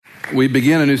We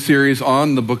begin a new series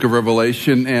on the book of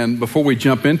Revelation, and before we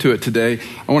jump into it today,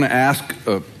 I want to ask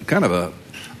kind of a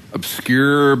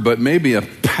obscure but maybe a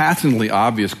patently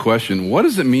obvious question. What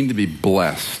does it mean to be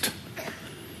blessed?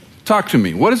 Talk to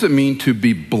me. What does it mean to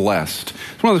be blessed?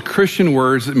 It's one of the Christian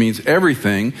words that means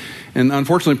everything, and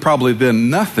unfortunately probably then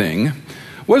nothing.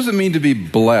 What does it mean to be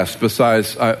blessed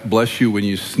besides I bless you when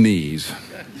you sneeze?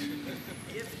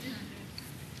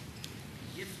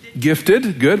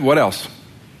 Gifted. Good. What else?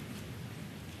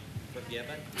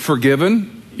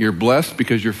 Forgiven. You're blessed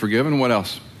because you're forgiven. What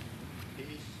else?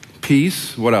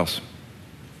 Peace. What else?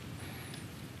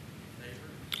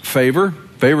 Favor.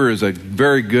 Favor is a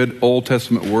very good Old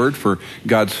Testament word for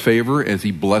God's favor as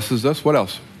he blesses us. What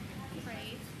else?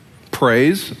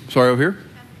 Praise. Sorry, over here.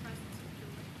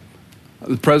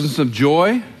 The presence of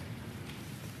joy.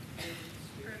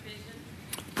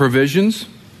 Provisions.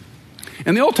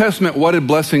 In the Old Testament, what did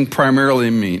blessing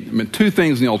primarily mean? I mean, two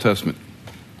things in the Old Testament.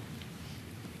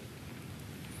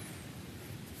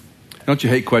 Don't you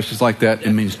hate questions like that?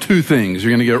 It means two things.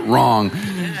 You're going to get it wrong.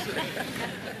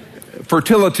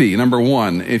 Fertility, number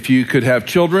one. If you could have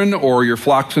children or your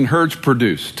flocks and herds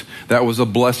produced, that was a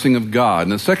blessing of God.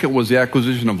 And the second was the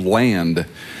acquisition of land.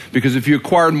 Because if you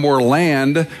acquired more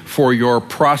land for your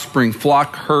prospering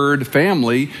flock, herd,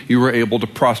 family, you were able to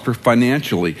prosper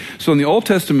financially. So in the Old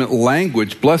Testament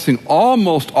language, blessing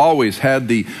almost always had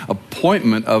the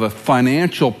appointment of a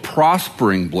financial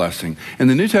prospering blessing. In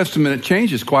the New Testament, it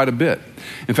changes quite a bit.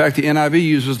 In fact, the NIV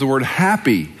uses the word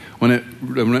happy when it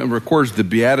records the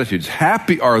Beatitudes.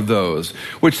 Happy are those,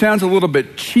 which sounds a little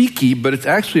bit cheeky, but it's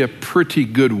actually a pretty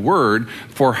good word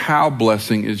for how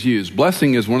blessing is used.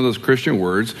 Blessing is one of those Christian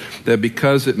words that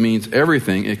because it means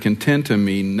everything, it can tend to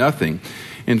mean nothing.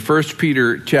 In 1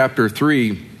 Peter chapter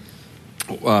 3,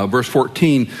 verse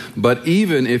 14, but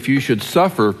even if you should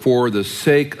suffer for the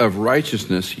sake of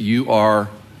righteousness, you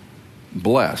are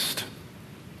blessed.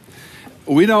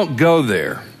 We don't go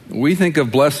there. We think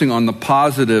of blessing on the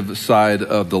positive side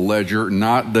of the ledger,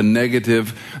 not the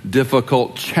negative,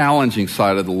 difficult, challenging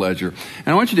side of the ledger. And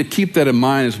I want you to keep that in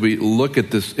mind as we look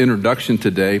at this introduction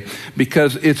today,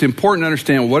 because it's important to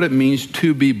understand what it means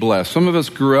to be blessed. Some of us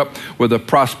grew up with a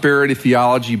prosperity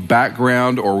theology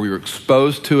background, or we were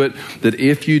exposed to it, that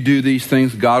if you do these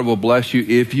things, God will bless you.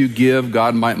 If you give,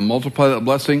 God might multiply that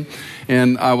blessing.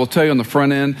 And I will tell you on the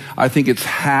front end, I think it's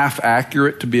half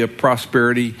accurate to be a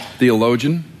prosperity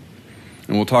theologian.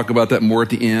 And we'll talk about that more at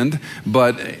the end.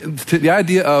 But the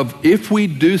idea of if we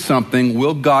do something,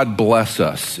 will God bless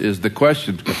us is the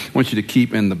question I want you to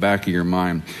keep in the back of your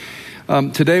mind.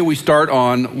 Today we start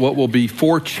on what will be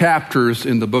 4 chapters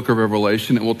in the book of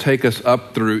Revelation. It will take us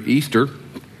up through Easter.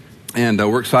 And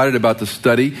we're excited about the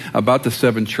study about the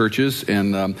 7 churches,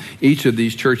 and each of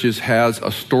these churches has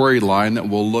a storyline that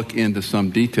we'll look into some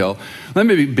detail. Let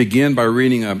me begin by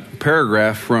reading a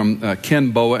paragraph from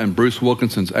Ken Boa and Bruce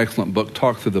Wilkinson's excellent book,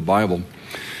 Talk Through the Bible.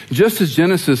 Just as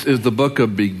Genesis is the book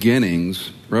of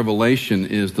beginnings, Revelation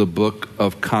is the book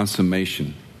of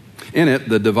consummation. In it,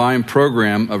 the divine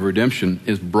program of redemption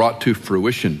is brought to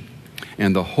fruition,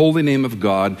 and the holy name of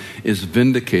God is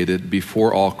vindicated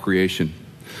before all creation.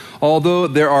 Although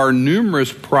there are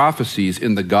numerous prophecies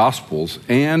in the Gospels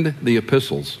and the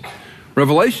epistles,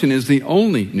 Revelation is the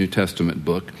only New Testament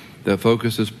book that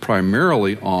focuses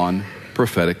primarily on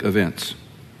prophetic events.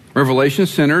 Revelation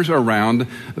centers around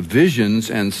visions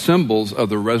and symbols of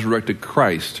the resurrected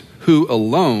Christ, who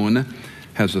alone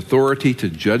has authority to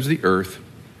judge the earth,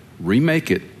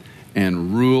 remake it,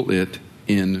 and rule it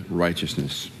in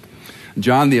righteousness.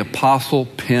 John the Apostle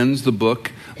pens the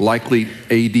book, likely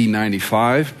AD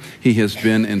 95. He has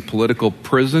been in political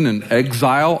prison and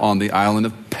exile on the island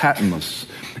of Patmos.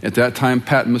 At that time,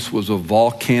 Patmos was a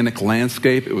volcanic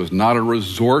landscape. It was not a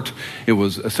resort. It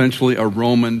was essentially a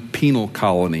Roman penal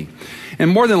colony.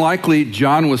 And more than likely,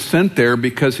 John was sent there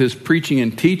because his preaching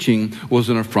and teaching was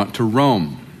an affront to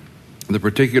Rome. The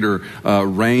particular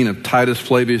reign of Titus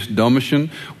Flavius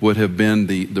Domitian would have been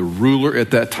the ruler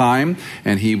at that time,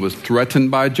 and he was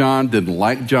threatened by John, didn't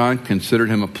like John, considered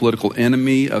him a political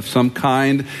enemy of some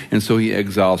kind, and so he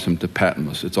exiles him to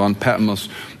Patmos. It's on Patmos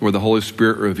where the Holy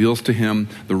Spirit reveals to him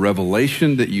the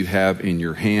revelation that you have in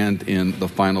your hand in the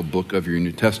final book of your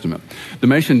New Testament.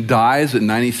 Domitian dies at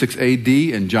 96 AD,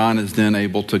 and John is then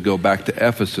able to go back to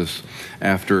Ephesus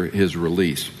after his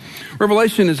release.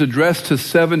 Revelation is addressed to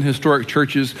 7 historic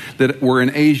churches that were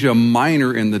in Asia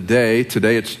Minor in the day.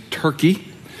 Today it's Turkey.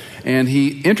 And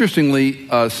he interestingly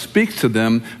speaks to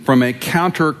them from a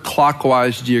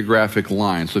counterclockwise geographic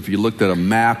line. So if you looked at a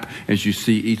map, as you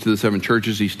see each of the 7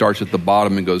 churches, he starts at the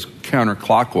bottom and goes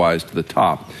counterclockwise to the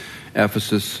top.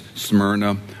 Ephesus,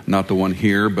 Smyrna, not the one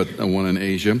here, but the one in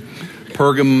Asia.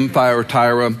 Pergamum,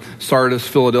 Thyatira, Sardis,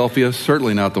 Philadelphia,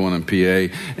 certainly not the one in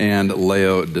PA, and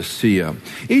Laodicea.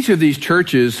 Each of these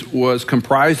churches was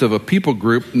comprised of a people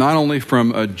group not only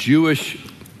from a Jewish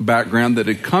background that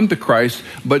had come to Christ,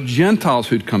 but Gentiles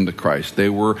who'd come to Christ. They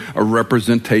were a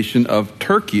representation of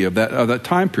Turkey of that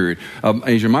time period, of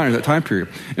Asia Minor, that time period.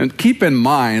 And keep in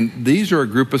mind, these are a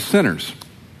group of sinners.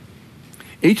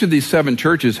 Each of these 7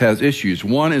 churches has issues.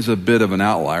 One is a bit of an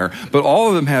outlier, but all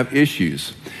of them have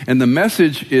issues. And the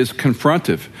message is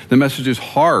confrontive. The message is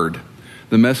hard.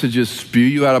 The message is spew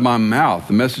you out of my mouth.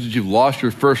 The message is you've lost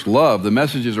your first love. The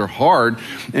messages are hard.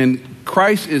 And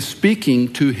Christ is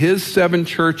speaking to his 7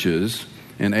 churches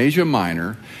in Asia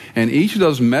Minor. And each of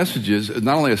those messages is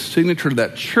not only a signature to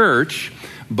that church,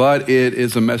 but it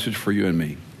is a message for you and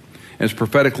me. As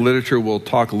prophetic literature, we'll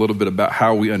talk a little bit about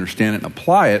how we understand it and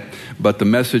apply it, but the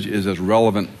message is as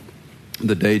relevant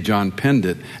the day John penned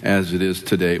it as it is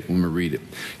today when we read it.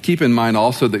 Keep in mind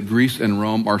also that Greece and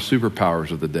Rome are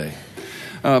superpowers of the day.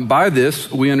 By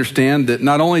this, we understand that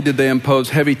not only did they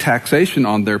impose heavy taxation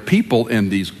on their people in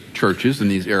these churches, in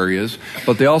these areas,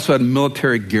 but they also had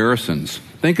military garrisons.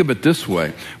 Think of it this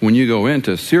way. When you go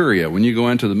into Syria, when you go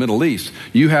into the Middle East,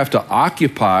 you have to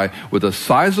occupy with a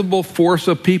sizable force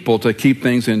of people to keep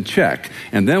things in check.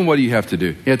 And then what do you have to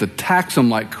do? You have to tax them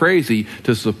like crazy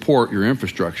to support your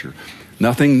infrastructure.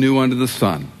 Nothing new under the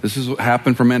sun. This is what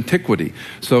happened from antiquity.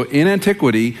 So in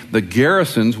antiquity, the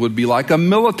garrisons would be like a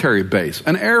military base,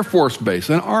 an air force base,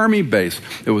 an army base.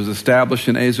 It was established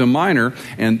in Asia Minor,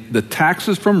 and the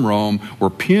taxes from Rome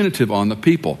were punitive on the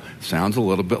people. Sounds a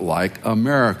little bit like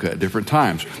America at different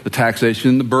times. The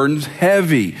taxation, the burden's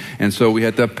heavy, and so we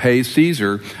had to pay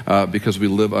Caesar because we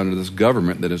live under this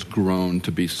government that has grown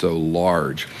to be so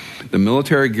large. The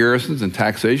military garrisons and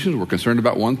taxations were concerned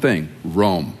about one thing: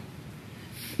 Rome.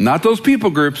 Not those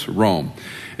people groups, Rome.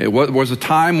 It was a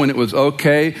time when it was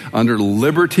okay, under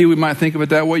liberty, we might think of it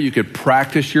that way. You could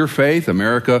practice your faith.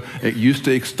 America, it used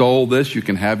to extol this. You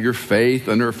can have your faith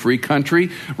under a free country.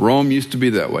 Rome used to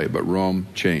be that way, but Rome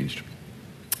changed.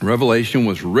 Revelation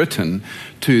was written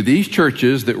to these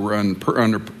churches that were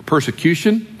under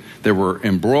persecution. They were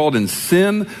embroiled in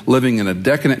sin, living in a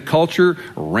decadent culture,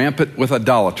 rampant with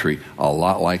idolatry, a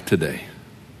lot like today.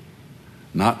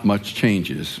 Not much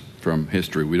changes from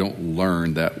history. We don't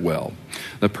learn that well.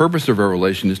 The purpose of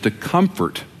Revelation is to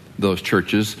comfort those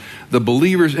churches, the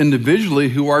believers individually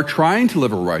who are trying to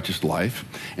live a righteous life,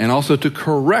 and also to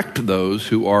correct those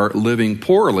who are living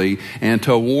poorly, and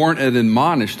to warn and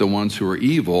admonish the ones who are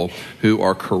evil, who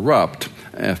are corrupt,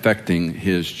 affecting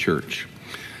his church.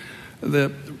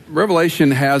 The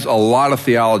Revelation has a lot of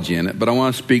theology in it, but I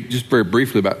want to speak just very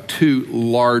briefly about 2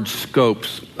 large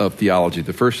scopes of theology.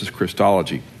 The first is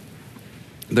Christology.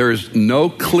 There is no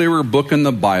clearer book in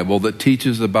the Bible that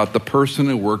teaches about the person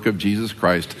and work of Jesus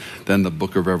Christ than the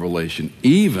book of Revelation,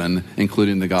 even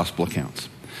including the gospel accounts.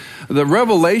 The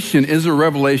Revelation is a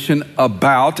revelation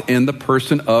about and the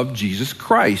person of Jesus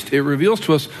Christ. It reveals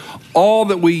to us all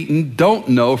that we don't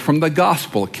know from the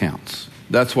gospel accounts.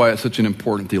 That's why it's such an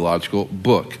important theological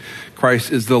book.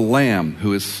 Christ is the Lamb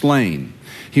who is slain.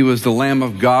 He was the Lamb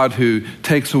of God who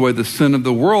takes away the sin of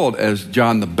the world, as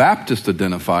John the Baptist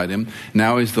identified him.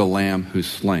 Now he's the Lamb who's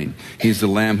slain. He's the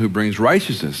Lamb who brings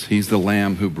righteousness. He's the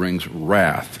Lamb who brings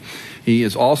wrath. He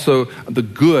is also the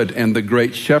good and the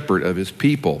great shepherd of his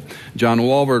people. John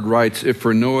Walvoord writes, if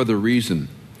for no other reason,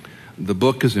 the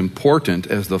book is important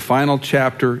as the final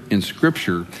chapter in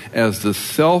Scripture, as the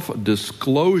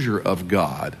self-disclosure of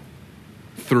God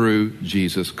through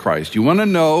Jesus Christ. You want to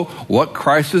know what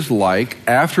Christ is like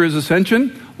after his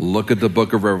ascension? Look at the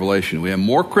book of Revelation. We have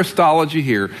more Christology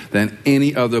here than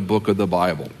any other book of the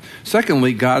Bible.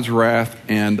 Secondly, God's wrath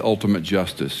and ultimate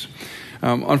justice.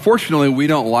 Unfortunately, we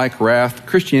don't like wrath.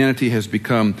 Christianity has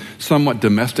become somewhat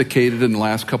domesticated in the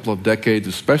last couple of decades,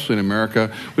 especially in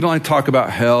America. We don't like to talk about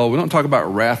hell. We don't talk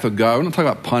about wrath of God. We don't talk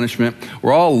about punishment.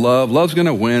 We're all love. Love's going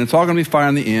to win. It's all going to be fine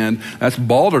in the end. That's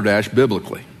balderdash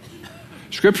biblically.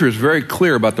 Scripture is very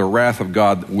clear about the wrath of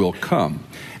God that will come.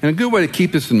 And a good way to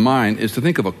keep this in mind is to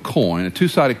think of a coin, a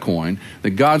two-sided coin,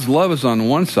 that God's love is on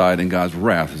one side and God's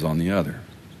wrath is on the other.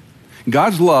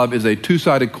 God's love is a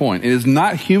two-sided coin. It is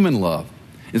not human love.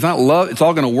 It's not love. It's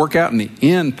all going to work out in the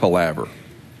end palaver.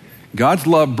 God's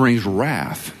love brings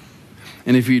wrath.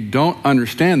 And if you don't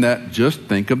understand that, just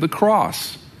think of the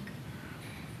cross.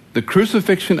 The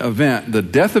crucifixion event, the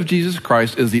death of Jesus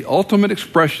Christ, is the ultimate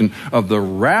expression of the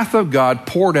wrath of God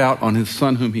poured out on his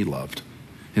Son whom he loved,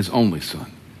 his only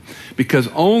Son. Because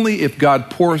only if God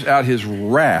pours out his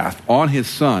wrath on his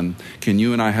Son can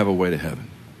you and I have a way to heaven.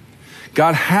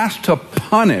 God has to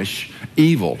punish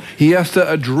evil. He has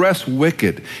to address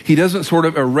wicked. He doesn't sort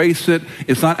of erase it.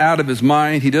 It's not out of his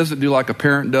mind. He doesn't do like a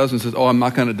parent does and says, oh, I'm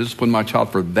not going to discipline my child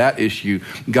for that issue.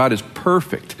 God is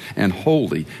perfect and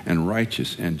holy and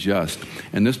righteous and just.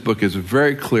 And this book is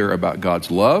very clear about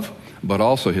God's love, but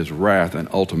also his wrath and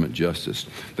ultimate justice.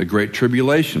 The great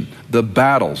tribulation, the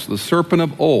battles, the serpent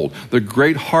of old, the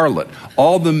great harlot,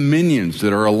 all the minions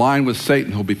that are aligned with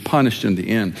Satan who will be punished in the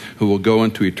end, who will go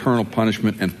into eternal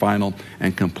punishment and final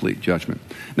and complete judgment.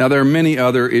 Now, there are many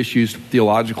other issues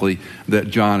theologically that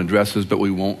John addresses, but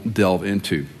we won't delve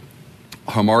into.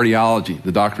 Hamartiology,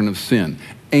 the doctrine of sin.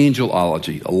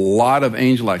 Angelology, a lot of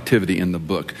angel activity in the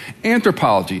book.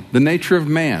 Anthropology, the nature of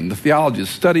man, the theology, the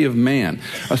study of man.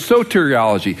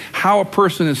 Soteriology, how a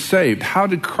person is saved. How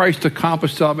did Christ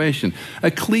accomplish salvation?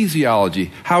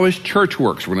 Ecclesiology, how his church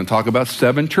works. We're going to talk about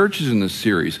 7 churches in this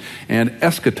series. And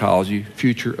eschatology,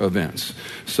 future events.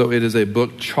 So it is a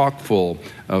book chock full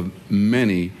of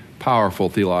many powerful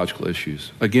theological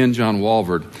issues. Again, John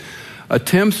Walvoord,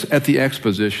 attempts at the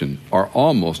exposition are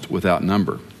almost without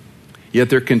number. Yet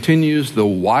there continues the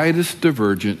widest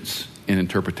divergence in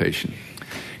interpretation.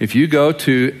 If you go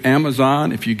to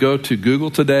Amazon, if you go to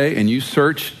Google today and you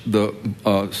search the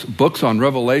books on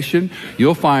Revelation,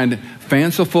 you'll find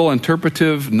fanciful,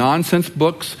 interpretive nonsense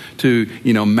books to,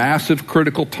 massive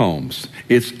critical tomes.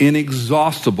 It's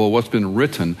inexhaustible what's been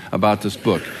written about this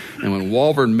book. And when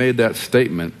Walvoord made that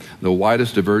statement, the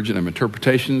widest divergence of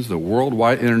interpretations, the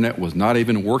worldwide internet was not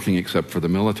even working except for the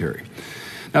military.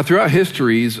 Now, throughout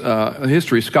history,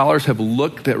 scholars have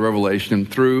looked at Revelation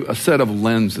through a set of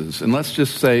lenses. And let's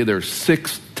just say there's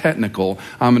 6 technical.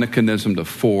 I'm going to condense them to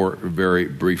 4 very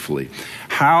briefly.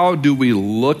 How do we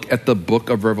look at the book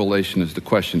of Revelation is the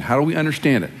question. How do we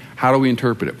understand it? How do we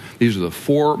interpret it? These are the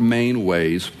 4 main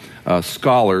ways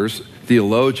scholars,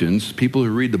 theologians, people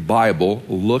who read the Bible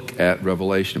look at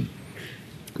Revelation.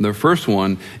 The first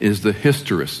one is the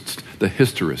historist. The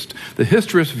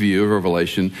historist view of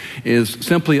Revelation is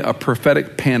simply a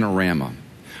prophetic panorama.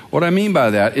 What I mean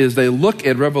by that is they look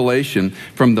at Revelation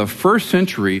from the 1st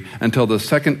century until the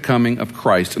second coming of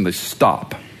Christ, and they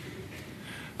stop.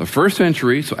 The 1st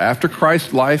century, so after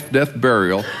Christ's life, death,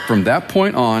 burial, from that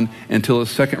point on until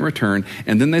his second return,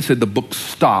 and then they said the book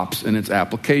stops in its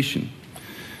application.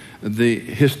 The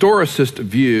historicist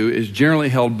view is generally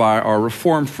held by our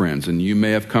Reformed friends, and you may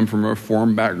have come from a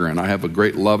Reformed background. I have a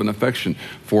great love and affection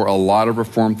for a lot of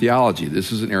Reformed theology.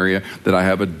 This is an area that I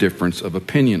have a difference of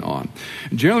opinion on.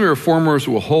 Generally, Reformers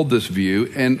will hold this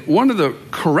view, and one of the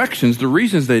corrections, the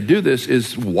reasons they do this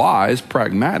is wise,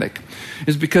 pragmatic,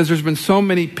 is because there's been so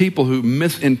many people who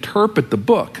misinterpret the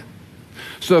book.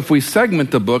 So if we segment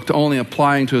the book to only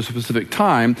applying to a specific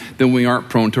time, then we aren't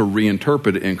prone to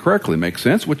reinterpret it incorrectly. Makes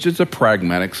sense? Which is a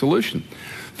pragmatic solution.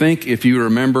 Think, if you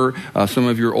remember, some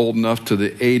of you are old enough, to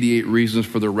the 88 Reasons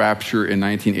for the Rapture in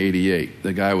 1988.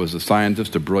 The guy was a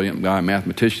scientist, a brilliant guy, a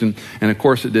mathematician, and of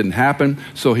course it didn't happen,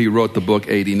 so he wrote the book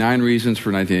 89 Reasons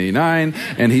for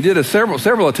 1989, and he did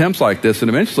several attempts like this, and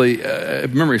eventually,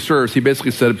 if memory serves, he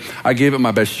basically said, I gave it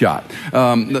my best shot.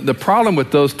 The problem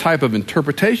with those type of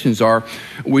interpretations are,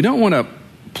 we don't want to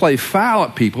play foul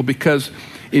at people, because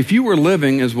if you were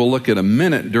living, as we'll look at a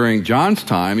minute, during John's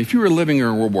time, if you were living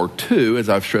during World War II, as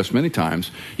I've stressed many times,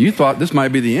 you thought this might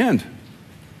be the end.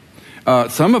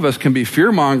 Some of us can be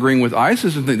fear-mongering with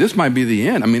ISIS and think this might be the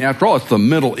end. I mean, after all, it's the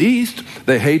Middle East.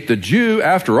 They hate the Jew.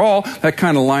 After all, that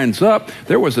kind of lines up.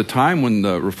 There was a time when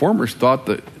the Reformers thought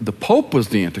that the Pope was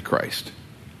the Antichrist.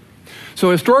 So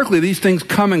historically, these things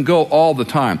come and go all the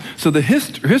time. So the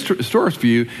historist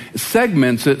view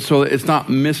segments it so that it's not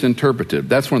misinterpreted.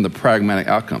 That's one of the pragmatic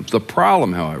outcomes. The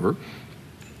problem, however,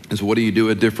 is what do you do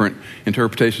with different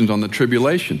interpretations on the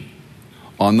tribulation?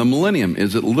 On the millennium,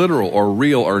 is it literal or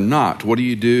real or not? What do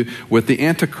you do with the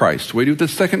Antichrist? What do you do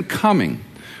with the second coming?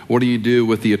 What do you do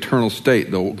with the eternal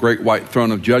state, the great white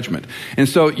throne of judgment? And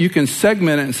so you can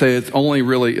segment it and say it only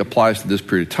really applies to this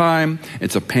period of time.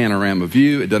 It's a panorama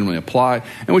view. It doesn't really apply.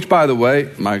 And which, by the way,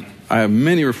 I have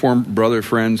many Reformed brother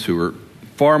friends who are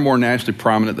far more nationally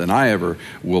prominent than I ever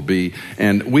will be.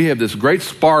 And we have this great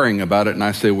sparring about it. And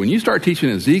I say, when you start teaching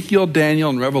Ezekiel, Daniel,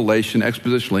 and Revelation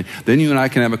expositionally, then you and I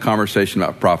can have a conversation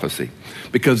about prophecy.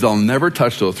 Because they'll never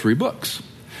touch those 3 books.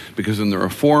 Because in the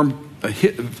Reformed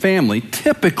family,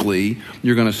 typically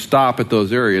you're going to stop at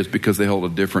those areas because they hold a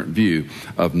different view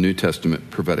of New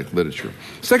Testament prophetic literature.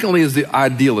 Secondly is the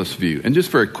idealist view. And just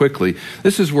very quickly,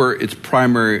 this is where it's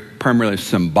primarily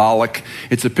symbolic.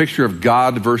 It's a picture of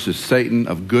God versus Satan,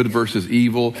 of good versus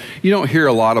evil. You don't hear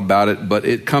a lot about it, but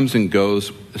it comes and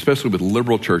goes. especially with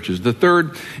liberal churches. The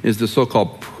third is the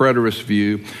so-called preterist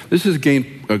view. This has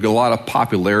gained a lot of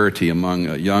popularity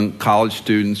among young college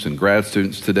students and grad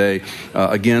students today.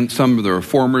 Again, some of the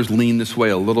reformers lean this way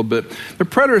a little bit. The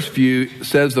preterist view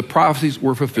says the prophecies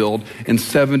were fulfilled in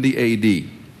 70 AD.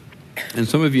 And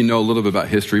some of you know a little bit about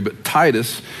history, but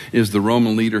Titus is the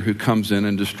Roman leader who comes in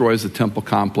and destroys the temple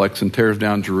complex and tears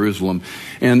down Jerusalem.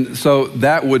 And so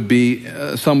that would be,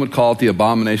 some would call it the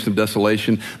abomination of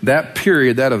desolation. That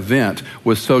period, that event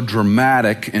was so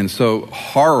dramatic and so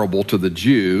horrible to the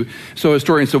Jew. So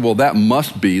historians said, well, that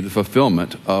must be the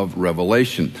fulfillment of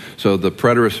Revelation. So the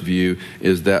preterist view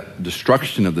is that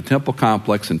destruction of the temple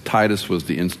complex, and Titus was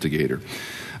the instigator.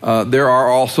 There are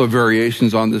also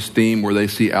variations on this theme where they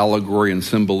see allegory and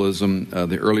symbolism.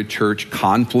 The early church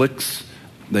conflicts,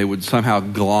 they would somehow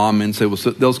glom and say, well,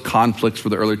 so those conflicts for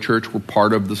the early church were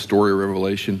part of the story of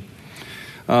Revelation.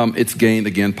 It's gained,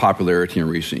 again, popularity in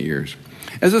recent years.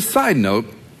 As a side note,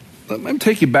 let me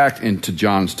take you back into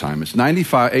John's time. It's AD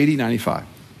 95.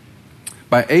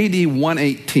 By AD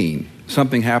 118,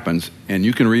 something happens, and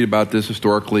you can read about this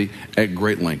historically at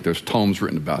great length. There's tomes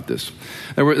written about this.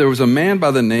 There was a man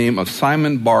by the name of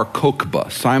Simon Bar Kokhba.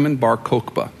 Simon Bar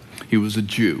Kokhba. He was a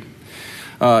Jew.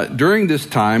 During this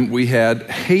time, we had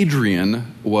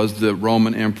Hadrian was the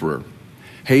Roman emperor.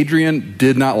 Hadrian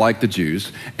did not like the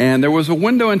Jews, and there was a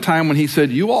window in time when he said,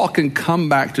 you all can come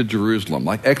back to Jerusalem,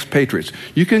 like expatriates.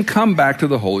 You can come back to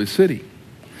the holy city.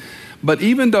 But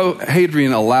even though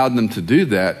Hadrian allowed them to do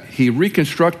that, he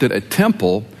reconstructed a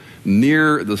temple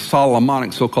near the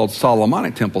so-called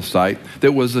Solomonic temple site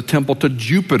that was a temple to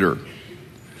Jupiter.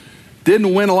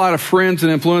 Didn't win a lot of friends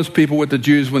and influence people with the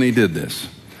Jews when he did this.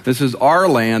 This is our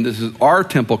land. This is our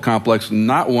temple complex,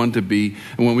 not one to be.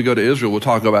 And when we go to Israel, we'll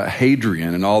talk about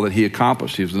Hadrian and all that he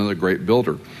accomplished. He was another great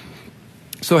builder.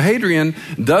 So Hadrian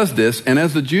does this, and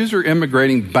as the Jews are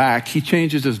immigrating back, he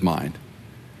changes his mind.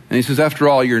 And he says, after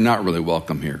all, you're not really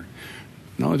welcome here.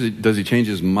 Not only does he change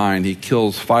his mind, he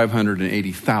kills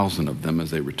 580,000 of them as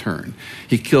they return.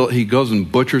 He goes and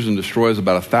butchers and destroys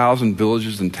about 1,000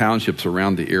 villages and townships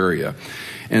around the area.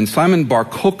 And Simon Bar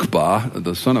Kokhba,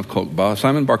 the son of Kokhba,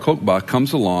 Simon Bar Kokhba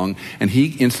comes along and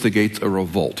he instigates a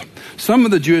revolt. Some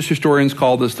of the Jewish historians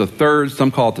call this the third,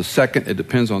 some call it the second. It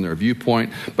depends on their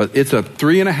viewpoint. But it's a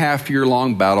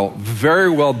 3.5-year-long battle, very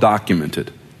well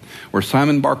documented, where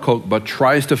Simon Bar Kokhba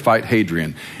tries to fight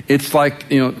Hadrian. It's like,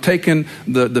 taking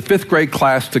the fifth grade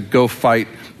class to go fight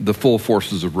the full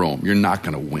forces of Rome. You're not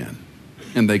going to win.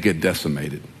 And they get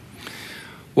decimated.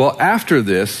 Well, after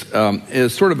this,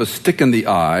 is sort of a stick in the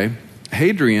eye,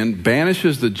 Hadrian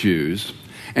banishes the Jews,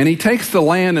 and he takes the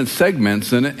land in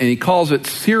segments in it, and he calls it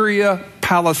Syria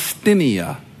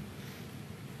Palestinia.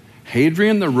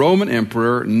 Hadrian, the Roman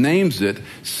emperor, names it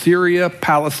Syria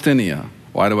Palestinia.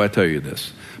 Why do I tell you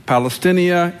this?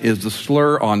 Palestinia is the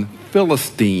slur on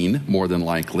Philistine, more than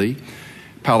likely.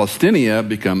 Palestinia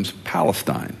becomes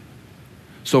Palestine.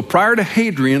 So prior to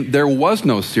Hadrian, there was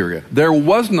no Syria. There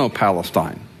was no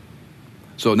Palestine.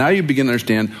 So now you begin to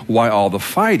understand why all the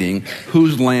fighting,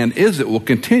 whose land is it, will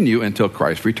continue until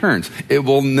Christ returns. It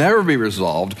will never be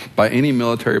resolved by any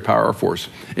military power or force.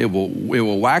 It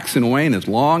will wax and wane as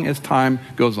long as time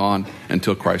goes on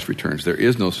until Christ returns. There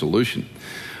is no solution.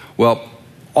 Well,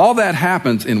 all that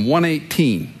happens in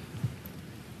 118.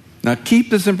 Now keep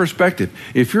this in perspective.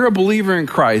 If you're a believer in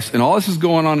Christ and all this is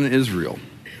going on in Israel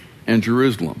and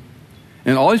Jerusalem,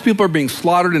 and all these people are being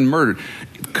slaughtered and murdered,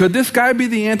 could this guy be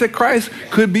the Antichrist?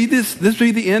 Could this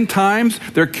be the end times?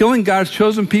 They're killing God's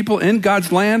chosen people in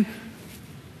God's land.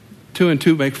 2 and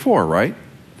 2 make 4, right?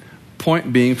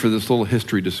 Point being, for this little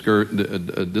history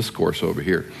discourse over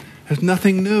here, there's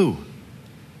nothing new.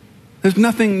 There's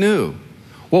nothing new.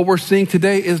 What we're seeing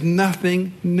today is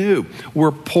nothing new.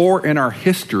 We're poor in our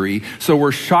history, so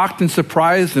we're shocked and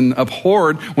surprised and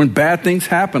abhorred when bad things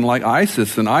happen, like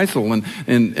ISIS and ISIL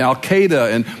and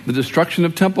Al-Qaeda and the destruction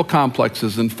of temple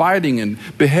complexes and fighting and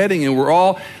beheading.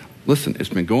 And listen, it's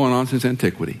been going on since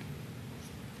antiquity.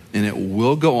 And it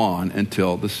will go on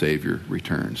until the Savior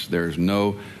returns. There's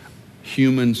no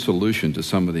human solution to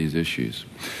some of these issues.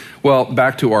 Well,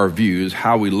 back to our views,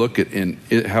 how we look at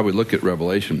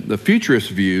Revelation. The futurist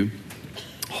view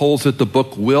holds that the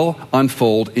book will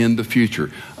unfold in the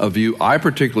future. A view I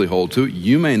particularly hold to.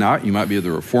 You may not. You might be of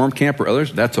the Reform camp or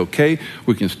others. That's okay.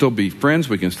 We can still be friends.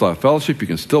 We can still have fellowship. You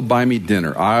can still buy me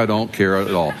dinner. I don't care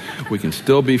at all. We can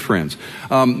still be friends.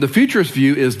 The futurist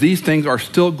view is these things are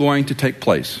still going to take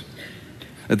place.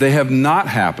 That they have not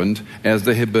happened as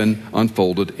they have been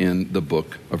unfolded in the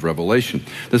book of Revelation.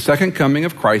 The second coming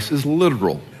of Christ is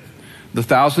literal. The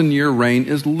 1,000-year reign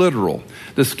is literal.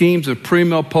 The schemes of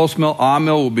pre-mill, post-mill,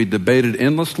 a-mill will be debated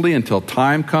endlessly until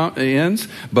time ends.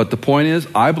 But the point is,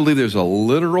 I believe there's a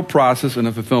literal process and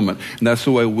a fulfillment. And that's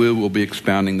the way we will be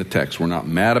expounding the text. We're not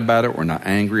mad about it. We're not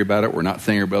angry about it. We're not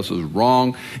saying everybody else is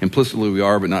wrong. Implicitly we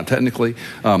are, but not technically.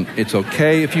 It's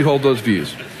okay if you hold those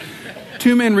views.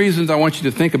 Two main reasons I want you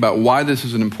to think about why this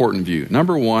is an important view.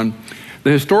 Number one,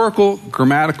 the historical,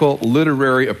 grammatical,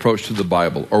 literary approach to the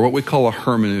Bible, or what we call a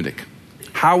hermeneutic.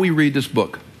 How we read this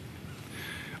book.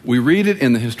 We read it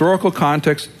in the historical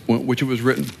context in which it was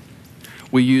written.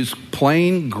 We use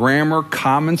plain grammar,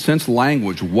 common sense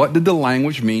language. What did the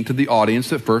language mean to the audience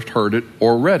that first heard it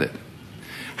or read it?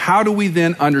 How do we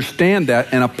then understand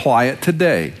that and apply it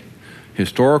today?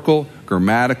 Historical,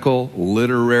 grammatical,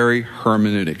 literary,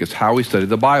 hermeneutic. It's how we study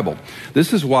the Bible.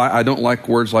 This is why I don't like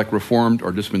words like Reformed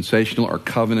or dispensational or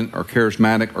covenant or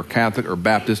charismatic or Catholic or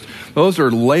Baptist. Those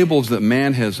are labels that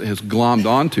man has glommed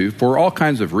onto for all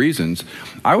kinds of reasons.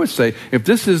 I would say if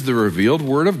this is the revealed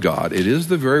Word of God, it is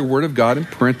the very Word of God in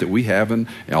print that we have in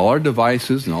all our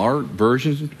devices and all our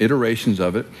versions and iterations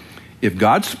of it. If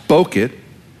God spoke it,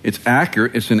 it's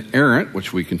accurate, it's inerrant,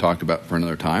 which we can talk about for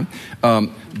another time,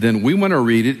 then we want to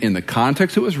read it in the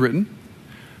context it was written,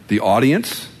 the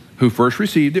audience who first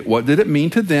received it, what did it mean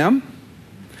to them,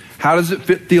 how does it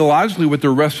fit theologically with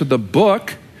the rest of the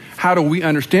book, how do we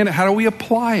understand it, how do we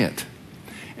apply it?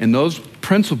 And those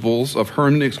principles of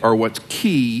hermeneutics are what's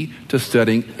key to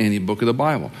studying any book of the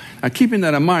Bible. Now, keeping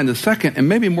that in mind, the second and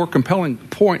maybe more compelling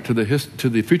point to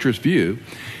the futurist view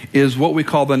is what we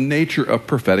call the nature of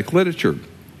prophetic literature.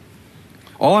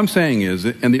 All I'm saying is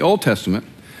that in the Old Testament,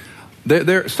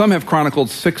 some have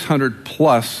chronicled 600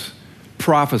 plus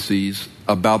prophecies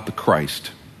about the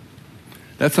Christ.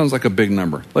 That sounds like a big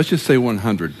number. Let's just say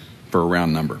 100 for a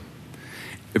round number.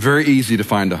 Very easy to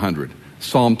find 100.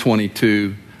 Psalm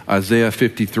 22, Isaiah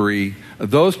 53.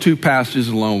 Those two passages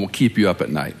alone will keep you up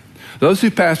at night. Those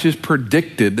two passages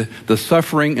predicted the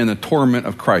suffering and the torment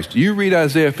of Christ. You read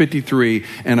Isaiah 53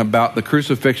 and about the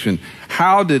crucifixion.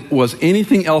 Was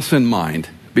anything else in mind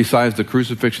besides the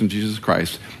crucifixion of Jesus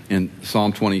Christ in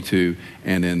Psalm 22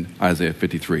 and in Isaiah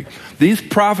 53? These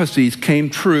prophecies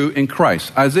came true in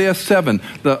Christ. Isaiah 7,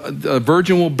 the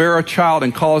virgin will bear a child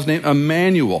and call his name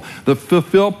Emmanuel. The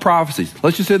fulfilled prophecies.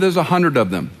 Let's just say there's 100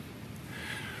 of them.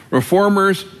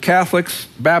 Reformers, Catholics,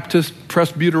 Baptists,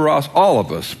 Presbyteros, all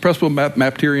of us,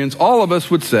 Presbyterians, all of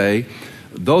us would say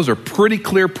those are pretty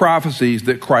clear prophecies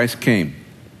that Christ came.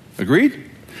 Agreed?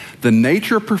 The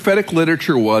nature of prophetic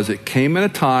literature was it came at a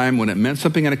time when it meant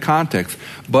something in a context,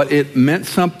 but it meant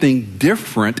something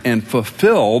different and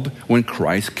fulfilled when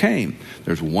Christ came.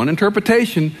 There's one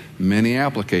interpretation, many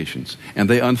applications, and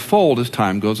they unfold as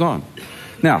time goes on.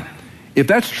 Now, if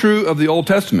that's true of the Old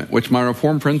Testament, which my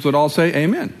Reformed friends would all say,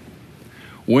 amen.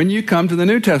 When you come to the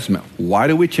New Testament, why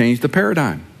do we change the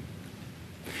paradigm?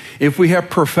 If we have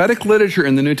prophetic literature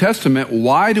in the New Testament,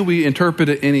 why do we interpret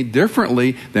it any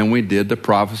differently than we did the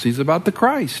prophecies about the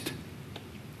Christ?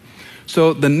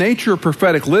 So the nature of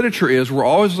prophetic literature is we're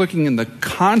always looking in the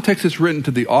context it's written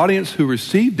to the audience who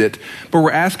received it, but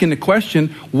we're asking the question,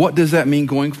 what does that mean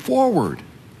going forward?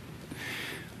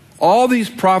 All these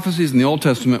prophecies in the Old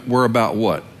Testament were about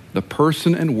what? The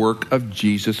person and work of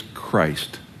Jesus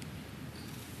Christ.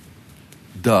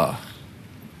 Duh.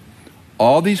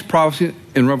 All these prophecies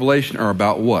in Revelation are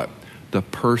about what? The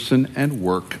person and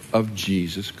work of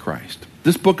Jesus Christ.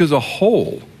 This book is a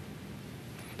whole.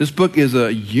 This book is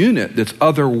a unit that's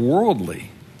otherworldly.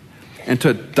 And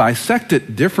to dissect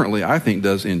it differently, I think,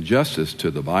 does injustice to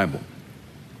the Bible.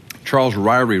 Charles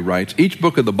Ryrie writes, each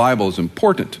book of the Bible is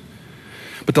important,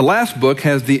 but the last book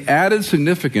has the added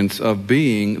significance of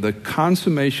being the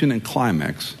consummation and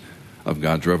climax of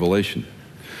God's revelation.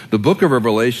 The book of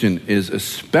Revelation is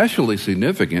especially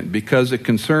significant because it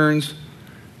concerns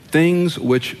things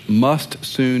which must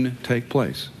soon take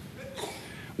place.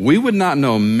 We would not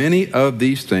know many of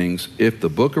these things if the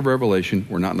book of Revelation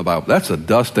were not in the Bible. That's a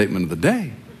duh statement of the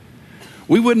day.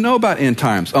 We wouldn't know about end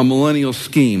times, a millennial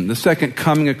scheme, the second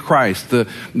coming of Christ, the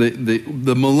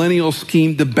millennial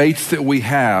scheme debates that we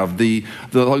have, the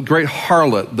great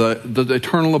harlot, the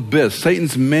eternal abyss,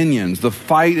 Satan's minions, the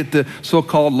fight at the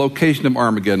so-called location of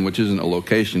Armageddon, which isn't a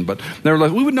location, but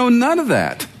nevertheless, we would know none of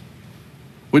that.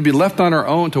 We'd be left on our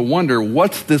own to wonder,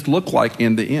 what's this look like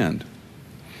in the end?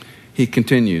 He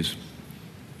continues,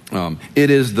 it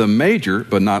is the major,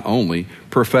 but not only,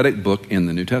 prophetic book in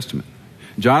the New Testament.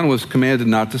 John was commanded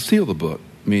not to seal the book,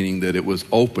 meaning that it was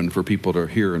open for people to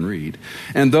hear and read.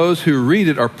 And those who read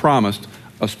it are promised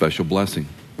a special blessing.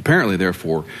 Apparently,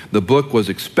 therefore, the book was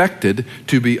expected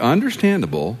to be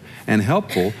understandable and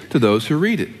helpful to those who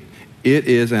read it. It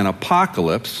is an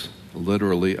apocalypse,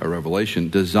 literally a revelation,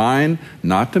 designed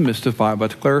not to mystify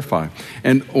but to clarify.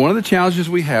 And one of the challenges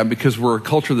we have, because we're a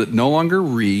culture that no longer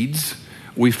reads,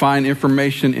 we find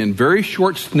information in very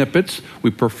short snippets.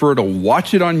 We prefer to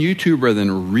watch it on YouTube rather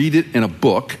than read it in a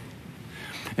book.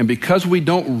 And because we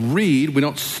don't read, we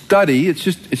don't study, it's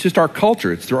just our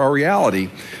culture, it's our reality,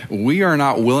 we are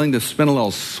not willing to spend a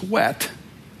little sweat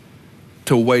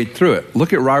to wade through it.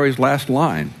 Look at Ravi's last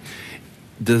line.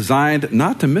 Designed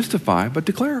not to mystify, but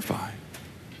to clarify.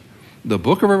 The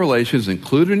book of Revelation is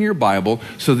included in your Bible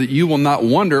so that you will not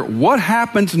wonder what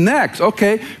happens next.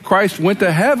 Okay, Christ went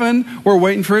to heaven, we're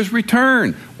waiting for his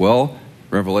return. Well,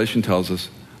 Revelation tells us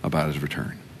about his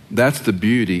return. That's the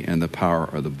beauty and the power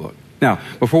of the book. Now,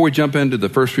 before we jump into the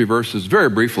first 3 verses, very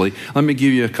briefly, let me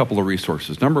give you a couple of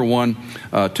resources. Number one,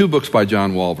 2 books by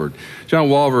John Walvoord. John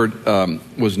Walvoord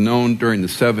was known during the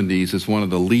 70s as one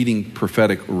of the leading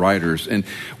prophetic writers. And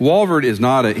Walvoord he's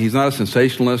not a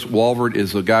sensationalist. Walvoord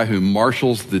is a guy who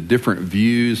marshals the different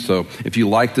views. So if you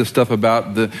like this stuff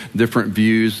about the different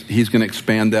views, he's going to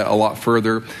expand that a lot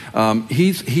further.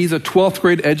 He's a 12th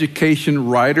grade education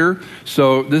writer.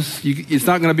 So it's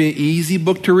not going to be an easy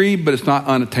book to read, but it's not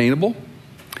unattainable.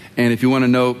 And if you want to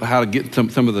know how to get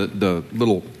some of the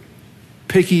little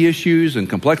picky issues and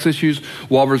complex issues,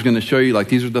 Walvoord's going to show you, like,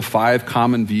 these are the 5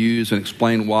 common views and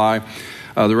explain why.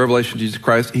 The Revelation of Jesus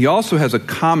Christ. He also has a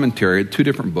commentary, 2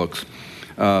 different books,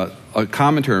 a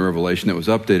commentary on Revelation that was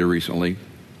updated recently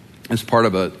as part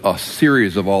of a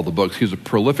series of all the books. He was a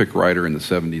prolific writer in the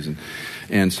 70s.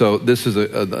 And so this is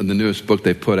the newest book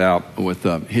they put out with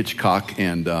Hitchcock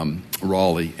and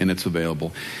Raleigh, and it's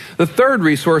available. The third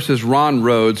resource is Ron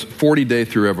Rhodes' 40 Day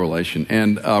Through Revelation.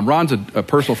 And Ron's a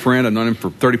personal friend. I've known him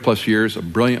for 30 plus years, a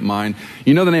brilliant mind.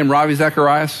 You know the name Ravi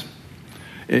Zacharias?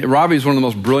 Ravi is one of the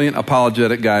most brilliant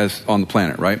apologetic guys on the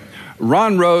planet, right?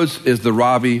 Ron Rhodes is the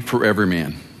Ravi for every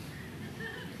man.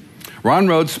 Ron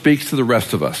Rhodes speaks to the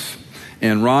rest of us.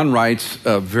 And Ron writes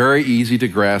very easy to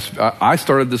grasp. I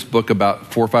started this book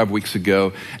about 4 or 5 weeks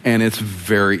ago, and it's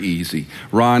very easy.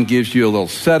 Ron gives you a little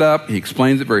setup. He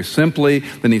explains it very simply.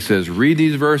 Then he says, read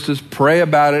these verses, pray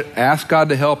about it, ask God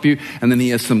to help you. And then he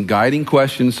has some guiding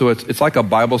questions. So it's like a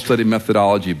Bible study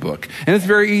methodology book. And it's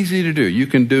very easy to do. You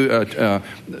can do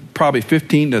probably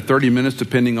 15 to 30 minutes,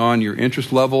 depending on your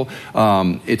interest level.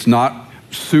 It's not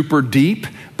super deep,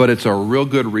 but it's a real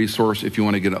good resource if you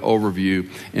want to get an overview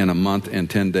in a month and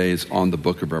 10 days on the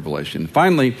book of Revelation.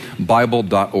 Finally,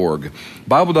 Bible.org.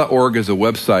 Bible.org is a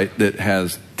website that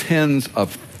has tens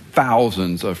of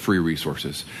thousands of free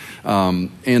resources.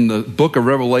 In the book of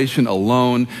Revelation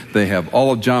alone, they have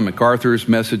all of John MacArthur's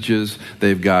messages.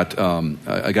 They've got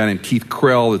a guy named Keith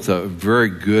Krell that's a very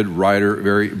good writer,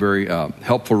 very, very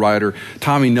helpful writer.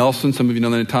 Tommy Nelson, some of you know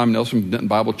that name, Tommy Nelson from Denton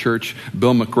Bible Church.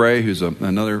 Bill McRae, who's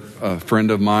another friend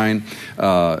of mine.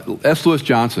 S. Lewis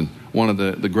Johnson, one of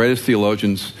the greatest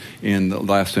theologians in the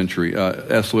last century.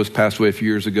 S. Lewis passed away a few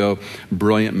years ago.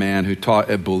 Brilliant man who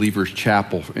taught at Believer's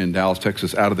Chapel in Dallas,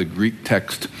 Texas, out of the Greek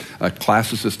text. A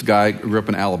classicist guy, grew up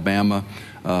in Alabama,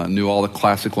 knew all the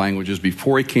classic languages.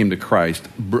 Before he came to Christ,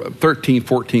 13,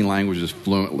 14 languages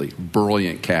fluently.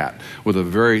 Brilliant cat with a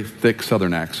very thick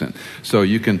Southern accent. So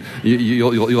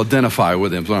you'll identify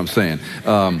with him, is what I'm saying.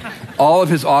 All of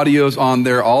his audio's on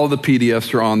there. All of the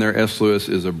PDFs are on there. S. Lewis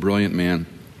is a brilliant man.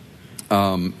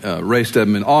 Ray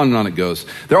Stedman, on and on it goes.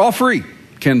 They're all free.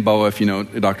 Ken Boa, if you know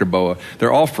Dr. Boa,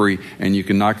 they're all free, and you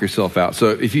can knock yourself out.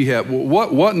 So if you have,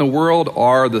 what in the world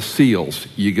are the seals?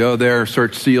 You go there,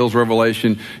 search seals,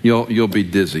 Revelation, you'll be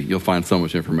dizzy. You'll find so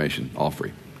much information, all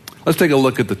free. Let's take a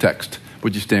look at the text.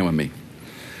 Would you stand with me?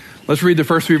 Let's read the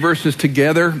first 3 verses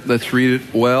together. Let's read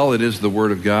it well. It is the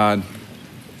Word of God.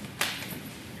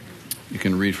 You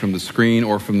can read from the screen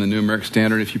or from the New American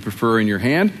Standard if you prefer in your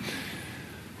hand.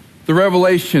 The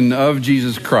revelation of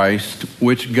Jesus Christ,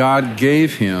 which God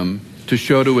gave him to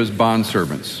show to his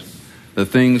bondservants, the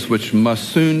things which must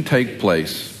soon take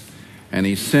place. And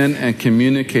he sent and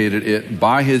communicated it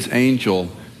by his angel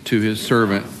to his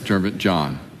servant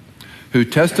John, who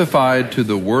testified to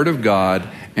the word of God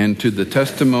and to the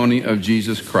testimony of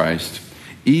Jesus Christ,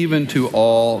 even to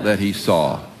all that he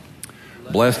saw.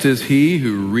 Blessed is he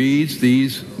who reads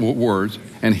these words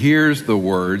and hears the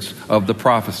words of the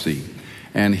prophecy,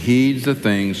 and heeds the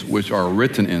things which are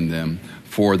written in them,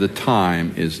 for the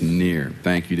time is near.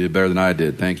 Thank you. You did better than I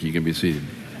did. Thank you. You can be seated.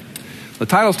 The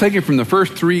title is taken from the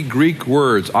first 3 Greek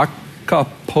words,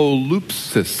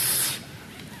 apocalypsis,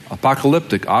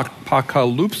 apocalyptic,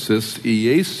 apocalypsis,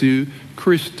 Iesu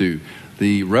Christou,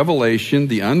 the revelation,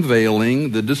 the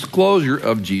unveiling, the disclosure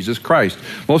of Jesus Christ.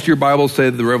 Most of your Bibles say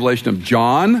the revelation of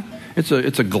John. It's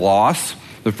a gloss.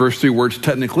 The first three words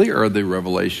technically are the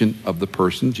revelation of the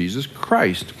person, Jesus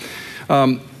Christ.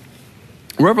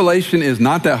 Revelation is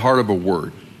not that hard of a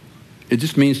word. It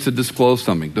just means to disclose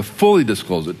something, to fully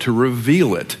disclose it, to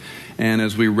reveal it. And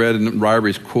as we read in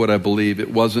Ryberry's quote, I believe,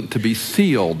 it wasn't to be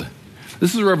sealed.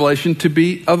 This is a revelation to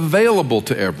be available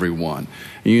to everyone.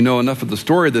 And you know enough of the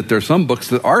story that there are some books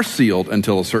that are sealed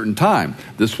until a certain time.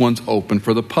 This one's open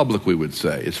for the public, we would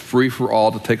say. It's free for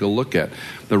all to take a look at.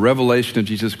 The revelation of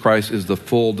Jesus Christ is the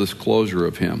full disclosure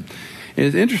of him. And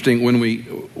it's interesting when we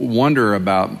wonder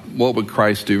about what would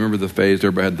Christ do. Remember the phase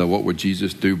everybody had the what would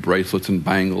Jesus do bracelets and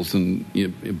bangles and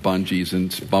bungees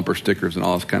and bumper stickers and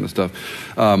all this kind of stuff.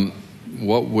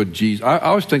 What would Jesus... I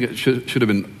always think it should have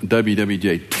been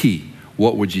WWJT.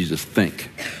 What would Jesus think?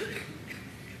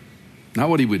 Not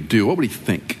what he would do. What would he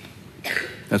think?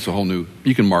 That's a whole new...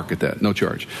 You can market that. No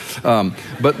charge.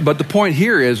 But the point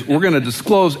here is we're going to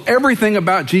disclose everything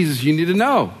about Jesus you need to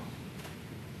know.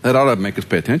 That ought to make us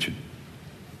pay attention.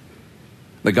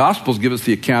 The Gospels give us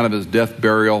the account of his death,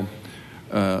 burial,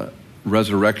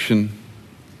 resurrection,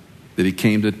 that he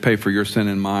came to pay for your sin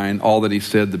and mine, all that he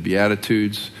said, the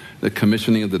Beatitudes, the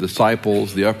commissioning of the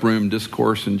disciples, the upper room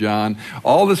discourse in John,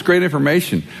 all this great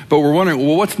information. But we're wondering,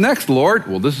 well, what's next, Lord?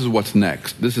 Well, this is what's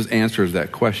next. This answers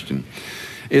that question.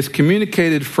 It's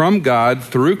communicated from God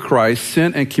through Christ,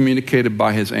 sent and communicated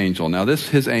by his angel. Now,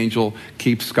 his angel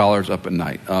keeps scholars up at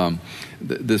night.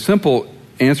 The simple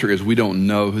answer is we don't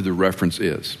know who the reference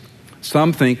is.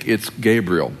 Some think it's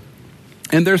Gabriel.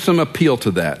 And there's some appeal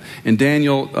to that. In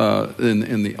Daniel,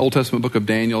 in the Old Testament book of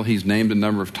Daniel, he's named a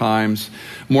number of times.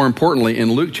 More importantly,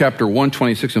 in Luke chapter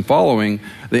 1:26 and following,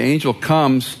 the angel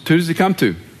comes. Who does he come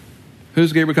to? Who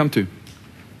does Gabriel come to?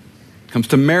 Comes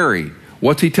to Mary.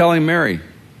 What's he telling Mary?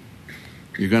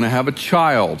 You're going to have a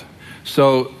child.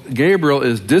 So Gabriel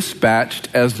is dispatched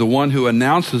as the one who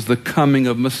announces the coming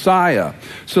of Messiah.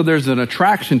 So there's an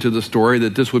attraction to the story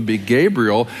that this would be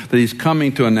Gabriel, that he's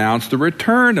coming to announce the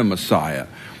return of Messiah.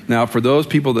 Now, for those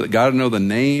people that got to know the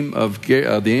name of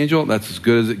the angel, that's as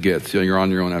good as it gets. You're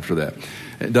on your own after that.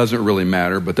 It doesn't really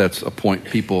matter, but that's a point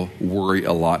people worry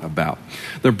a lot about.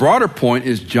 The broader point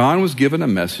is John was given a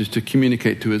message to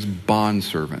communicate to his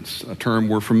bondservants, a term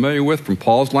we're familiar with from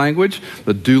Paul's language,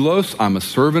 the doulos. I'm a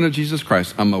servant of Jesus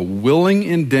Christ. I'm a willing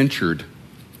indentured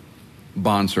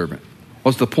bondservant.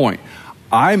 What's the point?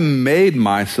 I made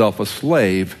myself a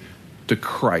slave to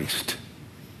Christ.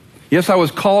 Yes, I was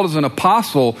called as an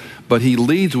apostle, but he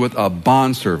leads with a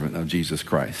bondservant of Jesus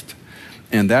Christ.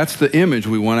 And that's the image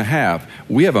we want to have.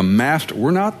 We have a master.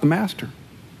 We're not the master.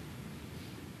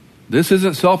 This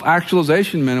isn't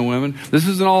self-actualization, men and women. This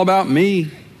isn't all about me.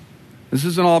 This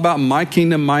isn't all about my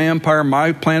kingdom, my empire,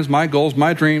 my plans, my goals,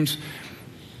 my dreams.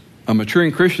 A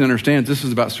maturing Christian understands this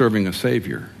is about serving a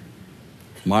Savior.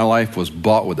 My life was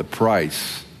bought with a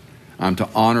price. I'm to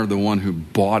honor the one who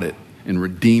bought it and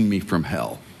redeemed me from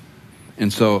hell.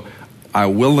 And so I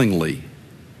willingly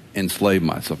enslave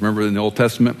myself. Remember in the Old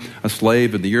Testament, a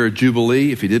slave in the year of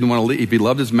Jubilee, if he didn't want to leave, if he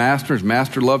loved his master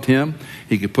loved him,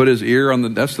 he could put his ear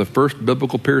on that's the first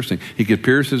biblical piercing. He could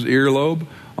pierce his earlobe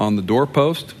on the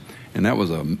doorpost, and that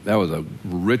was a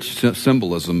rich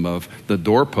symbolism of the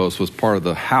doorpost was part of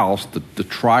the house, the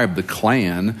tribe, the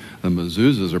clan. The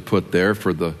mezuzahs are put there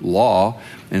for the law,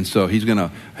 and so he's going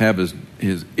to have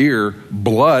his ear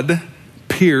blood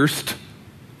pierced.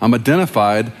 I'm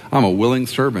identified. I'm a willing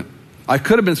servant. I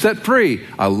could have been set free.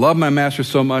 I love my master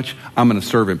so much, I'm going to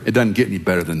serve him. It doesn't get any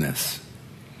better than this.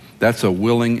 That's a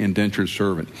willing indentured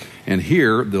servant. And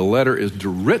here, the letter is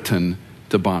written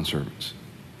to bondservants.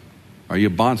 Are you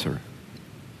a bondservant?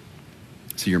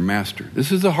 So your master.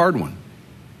 This is a hard one.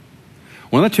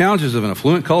 One of the challenges of an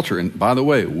affluent culture, and by the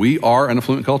way, we are an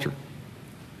affluent culture,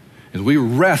 is we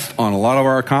rest on a lot of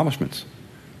our accomplishments.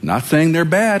 Not saying they're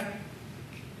bad,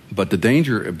 but the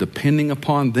danger of depending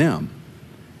upon them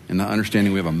and not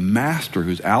understanding we have a master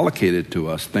who's allocated to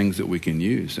us things that we can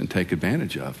use and take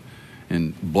advantage of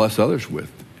and bless others with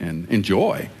and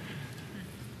enjoy.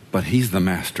 But he's the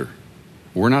master.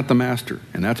 We're not the master.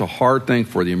 And that's a hard thing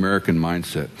for the American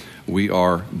mindset. We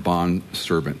are bond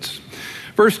servants.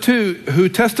 Verse 2, who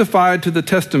testified to the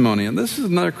testimony. And this is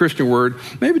another Christian word.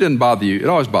 Maybe it doesn't bother you. It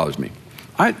always bothers me.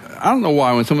 I don't know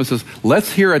why when someone says,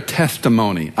 let's hear a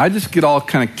testimony, I just get all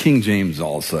kind of King James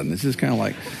all of a sudden. It's just kind of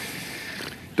like,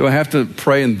 do I have to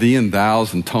pray in thee and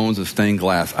thous and tones of stained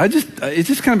glass? It's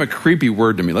just kind of a creepy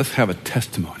word to me. Let's have a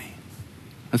testimony.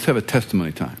 Let's have a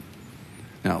testimony time.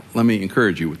 Now, let me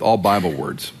encourage you with all Bible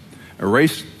words.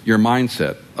 Erase your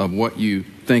mindset of what you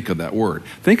think of that word.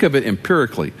 Think of it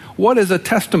empirically. What is a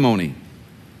testimony?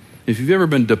 If you've ever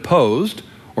been deposed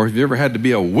or if you've ever had to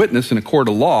be a witness in a court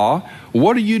of law,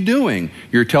 what are you doing?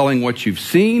 You're telling what you've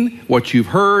seen, what you've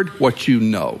heard, what you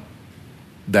know.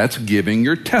 That's giving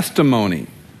your testimony.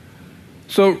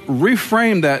 So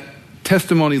reframe that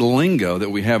testimony lingo that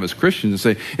we have as Christians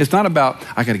and say, it's not about,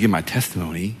 I got to give my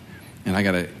testimony and I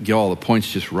got to get all the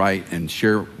points just right and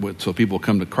share so people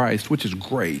come to Christ, which is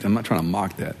great. I'm not trying to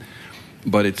mock that.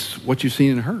 But it's what you've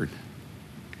seen and heard.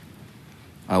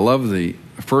 I love the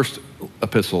first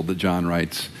epistle that John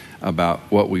writes about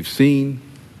what we've seen,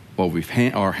 what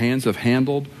our hands have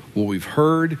handled, what we've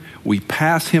heard. We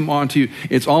pass him on to you.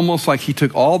 It's almost like he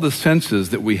took all the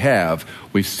senses that we have.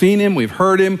 We've seen him, we've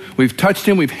heard him, we've touched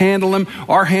him, we've handled him,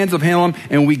 our hands have handled him,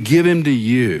 and we give him to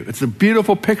you. It's a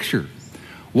beautiful picture.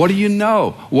 What do you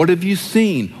know? What have you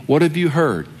seen? What have you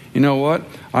heard? You know what?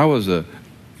 I was a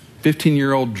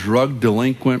 15-year-old drug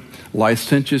delinquent,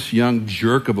 licentious young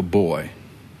jerk of a boy.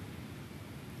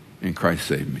 And Christ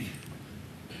saved me.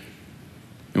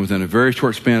 And within a very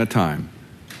short span of time,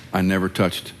 I never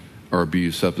touched or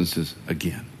abused substances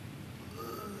again.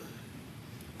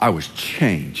 I was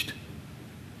changed.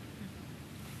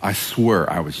 I swear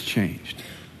I was changed.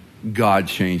 God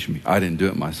changed me. I didn't do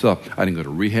it myself. I didn't go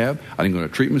to rehab. I didn't go to a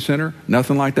treatment center.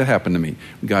 Nothing like that happened to me.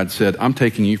 God said, I'm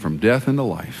taking you from death into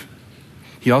life.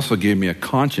 He also gave me a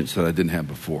conscience that I didn't have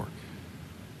before.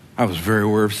 I was very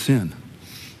aware of sin.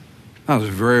 I was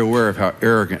very aware of how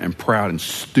arrogant and proud and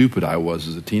stupid I was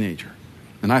as a teenager.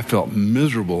 And I felt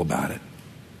miserable about it.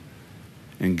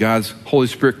 And God's Holy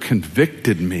Spirit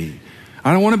convicted me.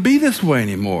 I don't want to be this way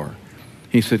anymore.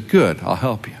 He said, good, I'll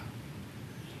help you.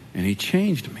 And he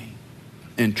changed me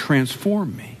and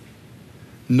transformed me.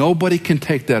 Nobody can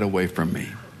take that away from me.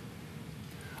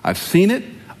 I've seen it,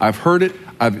 I've heard it,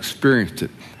 I've experienced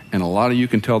it. And a lot of you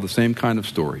can tell the same kind of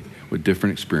story with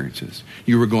different experiences.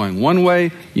 You were going one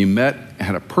way, you met,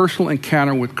 had a personal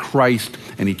encounter with Christ,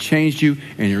 and he changed you,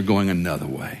 and you're going another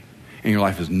way. And your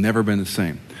life has never been the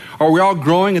same. Are we all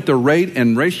growing at the rate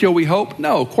and ratio we hope?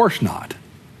 No, of course not.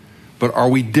 But are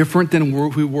we different than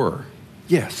we were?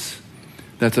 Yes.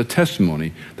 That's a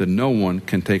testimony that no one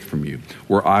can take from you.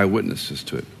 We're eyewitnesses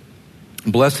to it.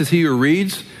 Blessed is he who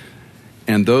reads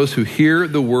and those who hear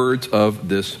the words of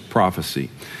this prophecy.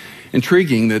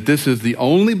 Intriguing that this is the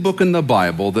only book in the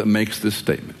Bible that makes this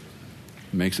statement.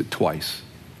 It makes it twice.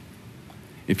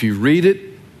 If you read it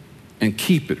and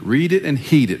keep it, read it and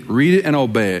heed it, read it and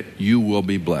obey it, you will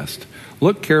be blessed.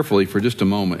 Look carefully for just a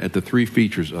moment at the three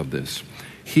features of this.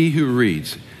 He who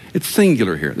reads. It's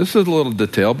singular here. This is a little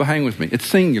detail, but hang with me. It's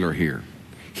singular here.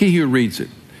 He who reads it.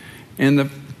 And the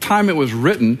time it was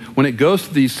written, when it goes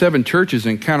to these 7 churches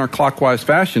in counterclockwise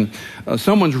fashion,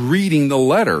 someone's reading the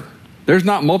letter. There's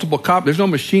not multiple copies. There's no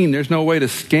machine. There's no way to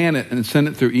scan it and send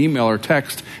it through email or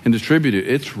text and distribute it.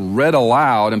 It's read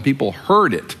aloud, and people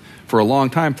heard it for a long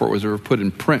time before it was ever put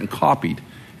in print and copied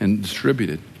and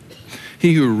distributed.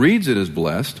 He who reads it is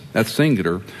blessed. That's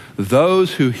singular.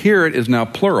 Those who hear it is now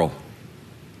plural.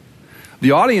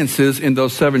 The audiences in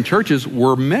those 7 churches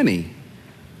were many.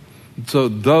 So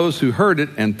those who heard it,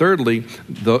 and thirdly,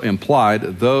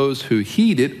 implied, those who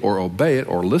heed it or obey it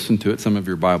or listen to it, some of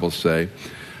your Bibles say,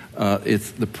 it's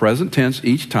the present tense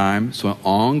each time, so an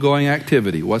ongoing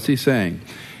activity. What's he saying?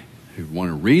 The one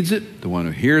who reads it, the one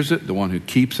who hears it, the one who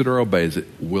keeps it or obeys it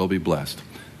will be blessed.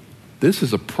 This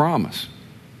is a promise.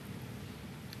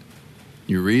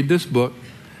 You read this book.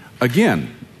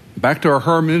 Again, back to our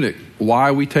hermeneutic,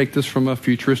 why we take this from a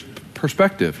futurist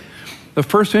perspective. The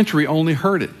first century only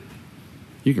heard it.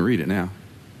 You can read it now.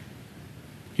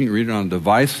 You can read it on a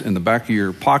device in the back of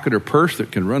your pocket or purse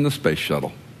that can run the space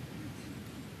shuttle.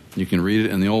 You can read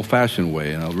it in the old-fashioned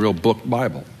way, in a real book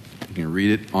Bible. You can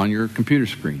read it on your computer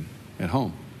screen at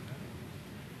home.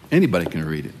 Anybody can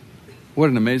read it. What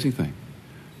an amazing thing.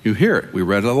 You hear it. We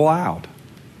read it aloud.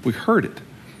 We heard it.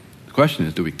 The question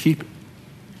is, do we keep it?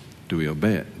 Do we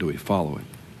obey it? Do we follow it?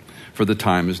 For the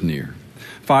time is near.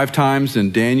 5 times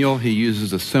in Daniel, he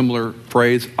uses a similar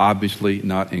phrase, obviously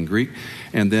not in Greek.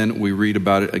 And then we read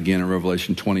about it again in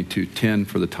Revelation 22:10,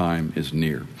 for the time is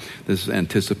near. This is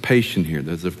anticipation here.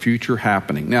 There's a future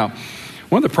happening. Now,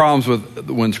 one of the problems with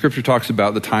when Scripture talks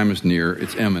about the time is near,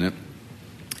 it's imminent,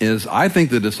 is I think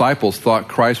the disciples thought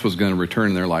Christ was going to return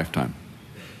in their lifetime.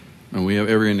 And we have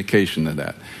every indication of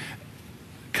that.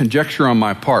 Conjecture on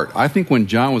my part. I think when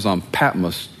John was on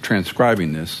Patmos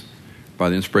transcribing this by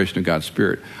the inspiration of God's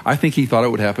Spirit, I think he thought it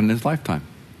would happen in his lifetime.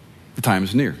 The time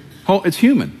is near. Oh, it's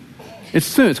human. It's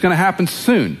soon. It's going to happen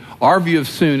soon. Our view of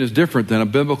soon is different than a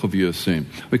biblical view of soon.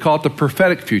 We call it the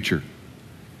prophetic future.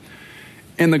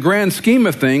 In the grand scheme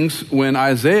of things, when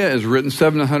Isaiah is written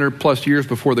 700 plus years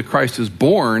before the Christ is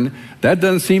born, that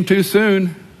doesn't seem too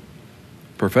soon.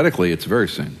 Prophetically, it's very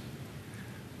soon.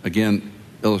 Again,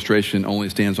 illustration only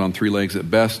stands on 3 legs at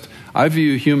best. I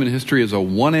view human history as a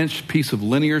 1-inch piece of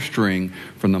linear string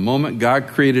from the moment God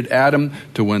created Adam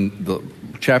to when the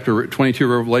chapter 22 of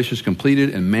Revelation is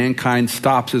completed and mankind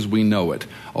stops as we know it.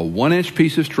 A 1-inch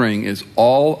piece of string is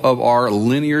all of our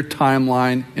linear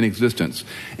timeline in existence.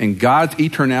 And God's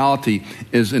eternality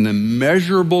is an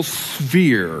immeasurable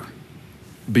sphere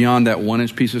beyond that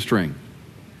 1-inch piece of string.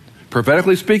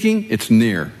 Prophetically speaking, it's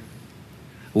near.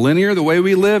 Linear, the way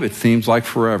we live, it seems like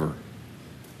forever.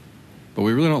 But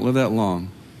we really don't live that long.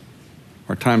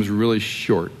 Our time is really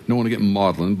short. Don't want to get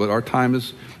maudlin, but our time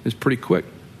is pretty quick.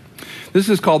 This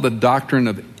is called the doctrine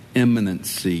of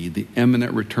imminency, the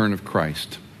imminent return of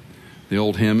Christ. The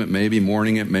old hymn, it may be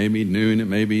morning, it may be noon, it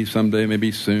may be someday, it may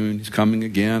be soon, he's coming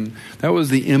again. That was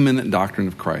the imminent doctrine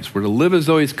of Christ. We're to live as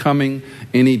though he's coming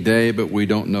any day, but we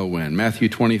don't know when. Matthew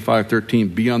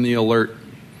 25:13, be on the alert,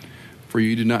 for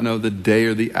you do not know the day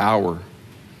or the hour.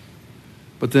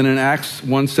 But then in Acts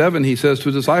 1:7, he says to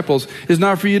his disciples, it's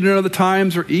not for you to know the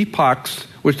times or epochs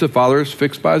which the Father has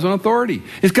fixed by his own authority.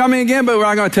 He's coming again, but we're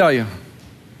not going to tell you.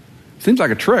 Seems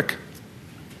like a trick.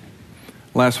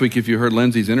 Last week, if you heard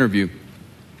Lindsay's interview,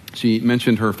 she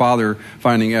mentioned her father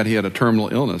finding out he had a terminal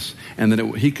illness and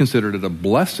that he considered it a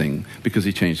blessing because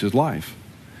he changed his life.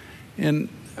 And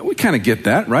we kind of get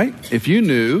that, right? If you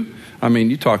knew,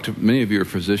 you talk to many of your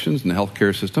physicians in the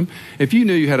healthcare system. If you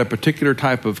knew you had a particular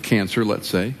type of cancer, let's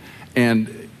say,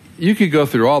 and you could go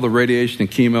through all the radiation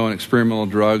and chemo and experimental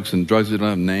drugs and drugs that don't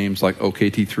have names like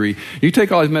OKT3. You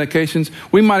take all these medications,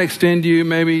 we might extend you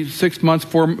maybe 6 months,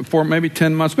 four, maybe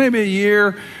 10 months, maybe a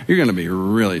year. You're going to be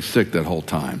really sick that whole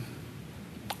time.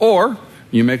 Or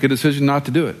you make a decision not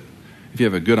to do it. If you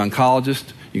have a good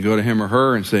oncologist, you go to him or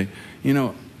her and say,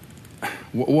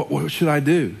 what should I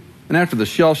do? And after the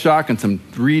shell shock and some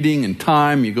reading and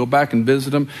time, you go back and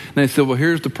visit them. And they say, well,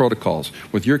 here's the protocols.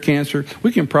 With your cancer,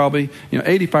 we can probably,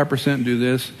 85% do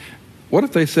this. What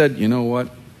if they said, you know what?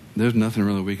 There's nothing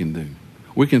really we can do.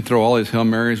 We can throw all these Hail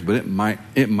Marys, but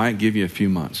it might give you a few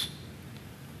months.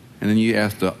 And then you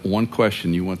ask the one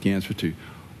question you want the answer to.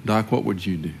 Doc, what would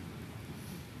you do?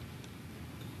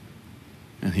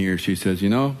 And he or she says,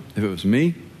 if it was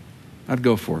me, I'd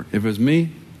go for it. If it was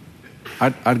me,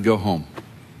 I'd go home.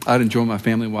 I'd enjoy my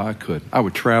family while I could. I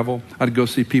would travel. I'd go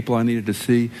see people I needed to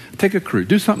see. Take a cruise.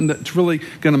 Do something that's really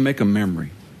going to make a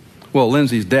memory. Well,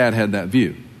 Lindsay's dad had that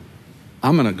view.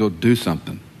 I'm going to go do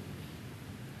something.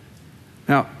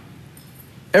 Now,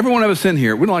 every one of us in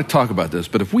here, we don't like to talk about this,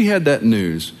 but if we had that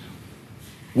news,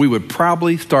 we would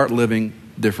probably start living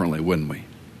differently, wouldn't we?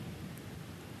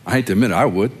 I hate to admit it, I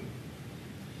would.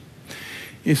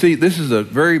 You see, this is a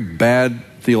very bad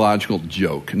theological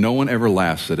joke. No one ever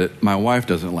laughs at it. My wife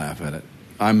doesn't laugh at it.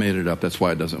 I made it up. That's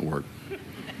why it doesn't work.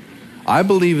 I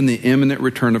believe in the imminent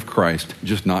return of Christ,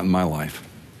 just not in my life.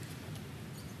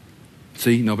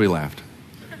 See, nobody laughed.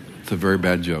 It's a very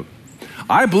bad joke.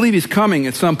 I believe he's coming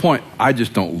at some point. I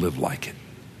just don't live like it.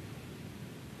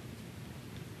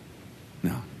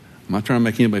 Now, I'm not trying to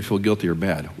make anybody feel guilty or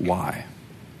bad. Why?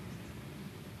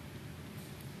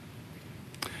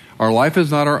 Our life is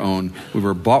not our own. We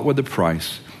were bought with a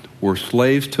price. We're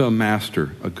slaves to a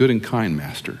master, a good and kind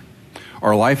master.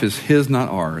 Our life is his, not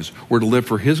ours. We're to live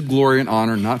for his glory and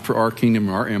honor, not for our kingdom,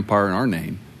 our empire, and our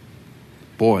name.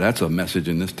 Boy, that's a message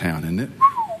in this town, isn't it?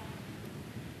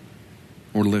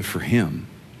 We're to live for him.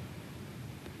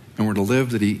 And we're to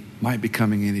live that he might be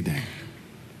coming any day.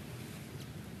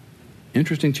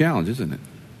 Interesting challenge, isn't it?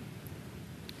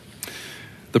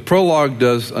 The prologue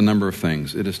does a number of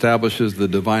things. It establishes the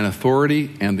divine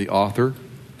authority and the author.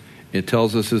 It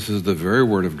tells us this is the very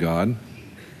word of God.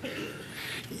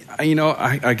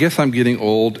 I guess I'm getting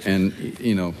old and,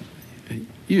 you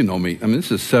know me. This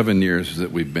is 7 years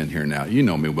that we've been here now. You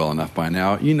know me well enough by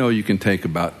now. You can take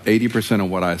about 80%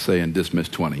 of what I say and dismiss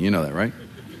 20. You know that, right?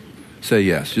 Say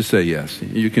yes. Just say yes.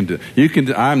 You can do.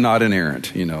 I'm not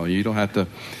inerrant. You don't have to,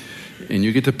 and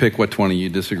you get to pick what 20 you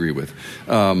disagree with.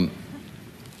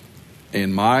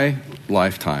 In my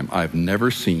lifetime, I've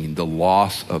never seen the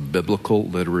loss of biblical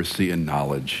literacy and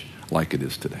knowledge like it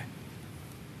is today.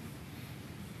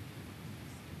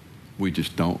 We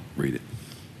just don't read it.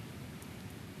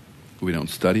 We don't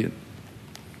study it.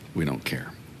 We don't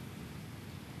care.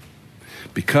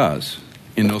 Because,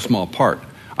 in no small part,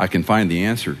 I can find the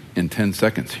answer in 10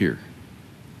 seconds here.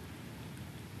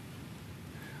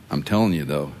 I'm telling you,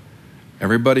 though,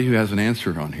 everybody who has an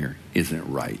answer on here isn't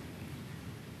right.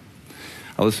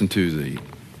 I listened to the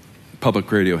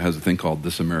public radio has a thing called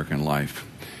This American Life,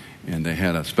 and they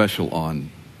had a special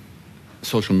on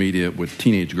social media with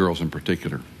teenage girls in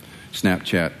particular,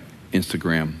 Snapchat,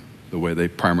 Instagram, the way they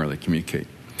primarily communicate.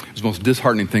 It's the most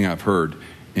disheartening thing I've heard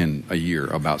in a year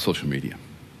about social media.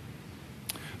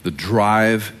 The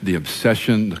drive, the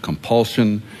obsession, the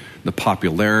compulsion, the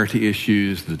popularity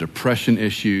issues, the depression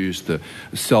issues, the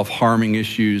self-harming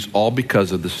issues, all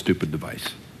because of this stupid device.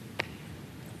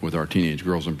 With our teenage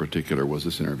girls in particular was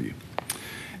this interview.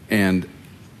 And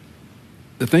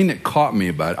the thing that caught me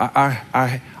about it,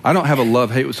 I don't have a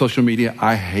love-hate with social media.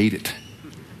 I hate it.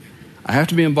 I have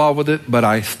to be involved with it, but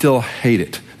I still hate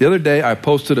it. The other day, I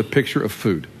posted a picture of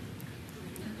food.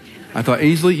 I thought,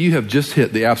 Easley, you have just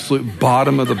hit the absolute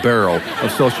bottom of the barrel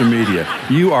of social media.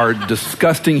 You are a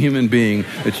disgusting human being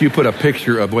that you put a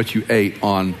picture of what you ate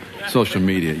on social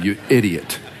media. You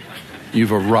idiot.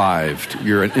 You've arrived.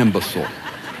 You're an imbecile.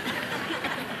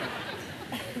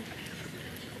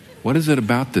 What is it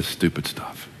about this stupid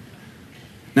stuff?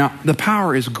 Now, the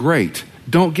power is great.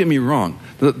 Don't get me wrong.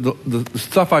 The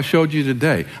stuff I showed you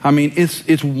today, I mean,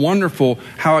 it's wonderful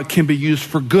how it can be used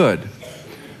for good.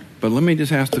 But let me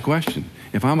just ask the question.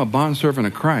 If I'm a bondservant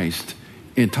of Christ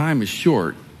and time is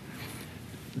short,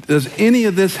 does any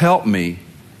of this help me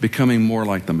becoming more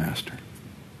like the Master?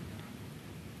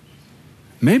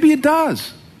 Maybe it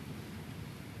does.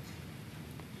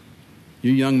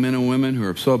 You young men and women who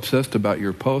are so obsessed about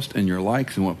your post and your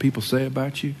likes and what people say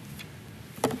about you,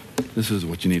 this is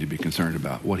what you need to be concerned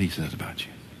about, what he says about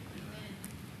you.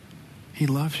 He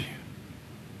loves you.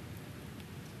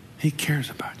 He cares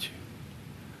about you.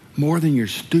 More than your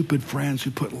stupid friends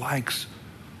who put likes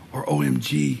or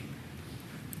OMG.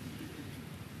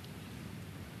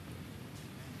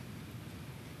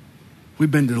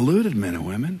 We've been deluded, men and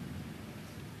women.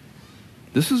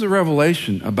 This is a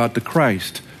revelation about the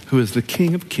Christ who is the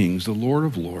King of Kings, the Lord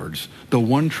of Lords, the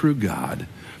one true God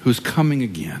who's coming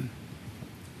again.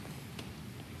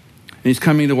 And he's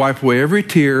coming to wipe away every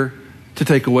tear, to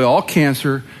take away all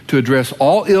cancer, to address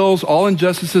all ills, all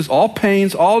injustices, all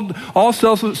pains, all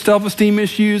self-esteem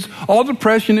issues, all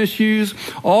depression issues,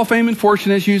 all fame and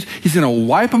fortune issues. He's going to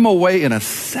wipe them away in a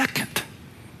second.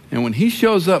 And when he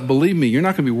shows up, believe me, you're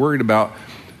not going to be worried about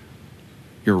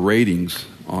your ratings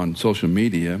on social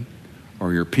media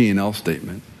or your P&L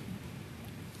statement.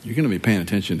 You're going to be paying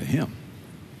attention to him.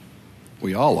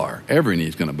 We all are. Every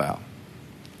knee's going to bow.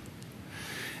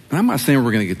 And I'm not saying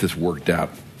we're going to get this worked out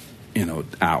in an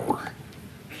hour.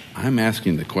 I'm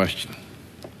asking the question.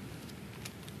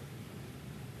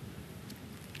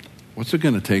 What's it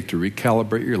going to take to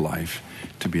recalibrate your life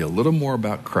to be a little more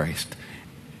about Christ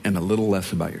and a little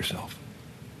less about yourself?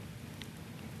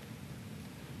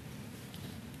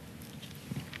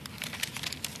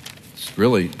 It's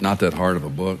really not that hard of a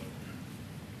book.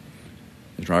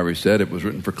 As Robbie said, it was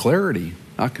written for clarity,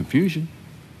 not confusion.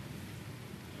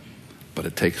 But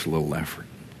it takes a little effort.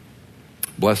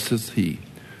 Blessed is he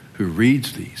who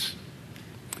reads these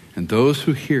and those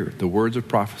who hear the words of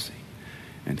prophecy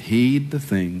and heed the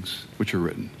things which are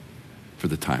written, for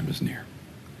the time is near.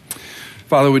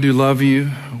 Father, we do love you.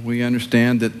 We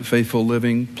understand that faithful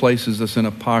living places us in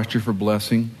a posture for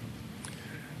blessing.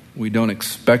 We don't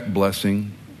expect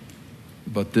blessing,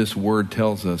 but this word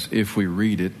tells us if we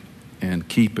read it and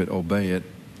keep it, obey it,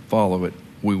 follow it,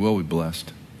 we will be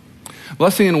blessed.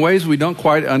 Blessing in ways we don't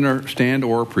quite understand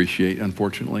or appreciate,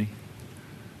 unfortunately.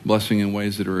 Blessing in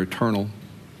ways that are eternal,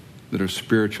 that are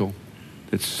spiritual,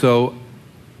 that so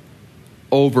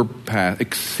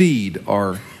exceed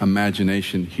our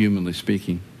imagination, humanly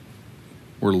speaking.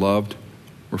 We're loved,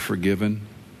 we're forgiven,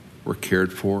 we're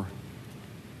cared for.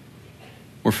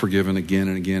 We're forgiven again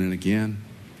and again and again.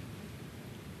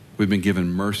 We've been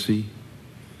given mercy.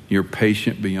 You're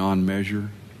patient beyond measure.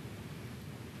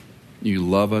 You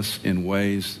love us in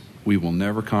ways we will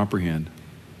never comprehend.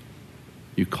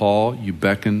 You call, you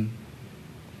beckon,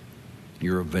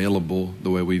 you're available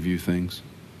the way we view things.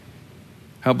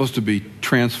 Help us to be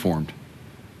transformed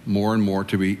more and more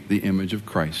to be the image of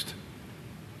Christ.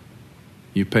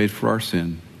 You paid for our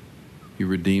sin. You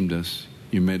redeemed us.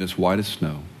 You made us white as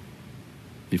snow.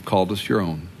 You've called us your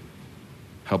own.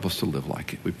 Help us to live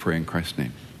like it. We pray in Christ's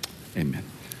name. Amen.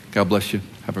 God bless you.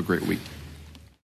 Have a great week.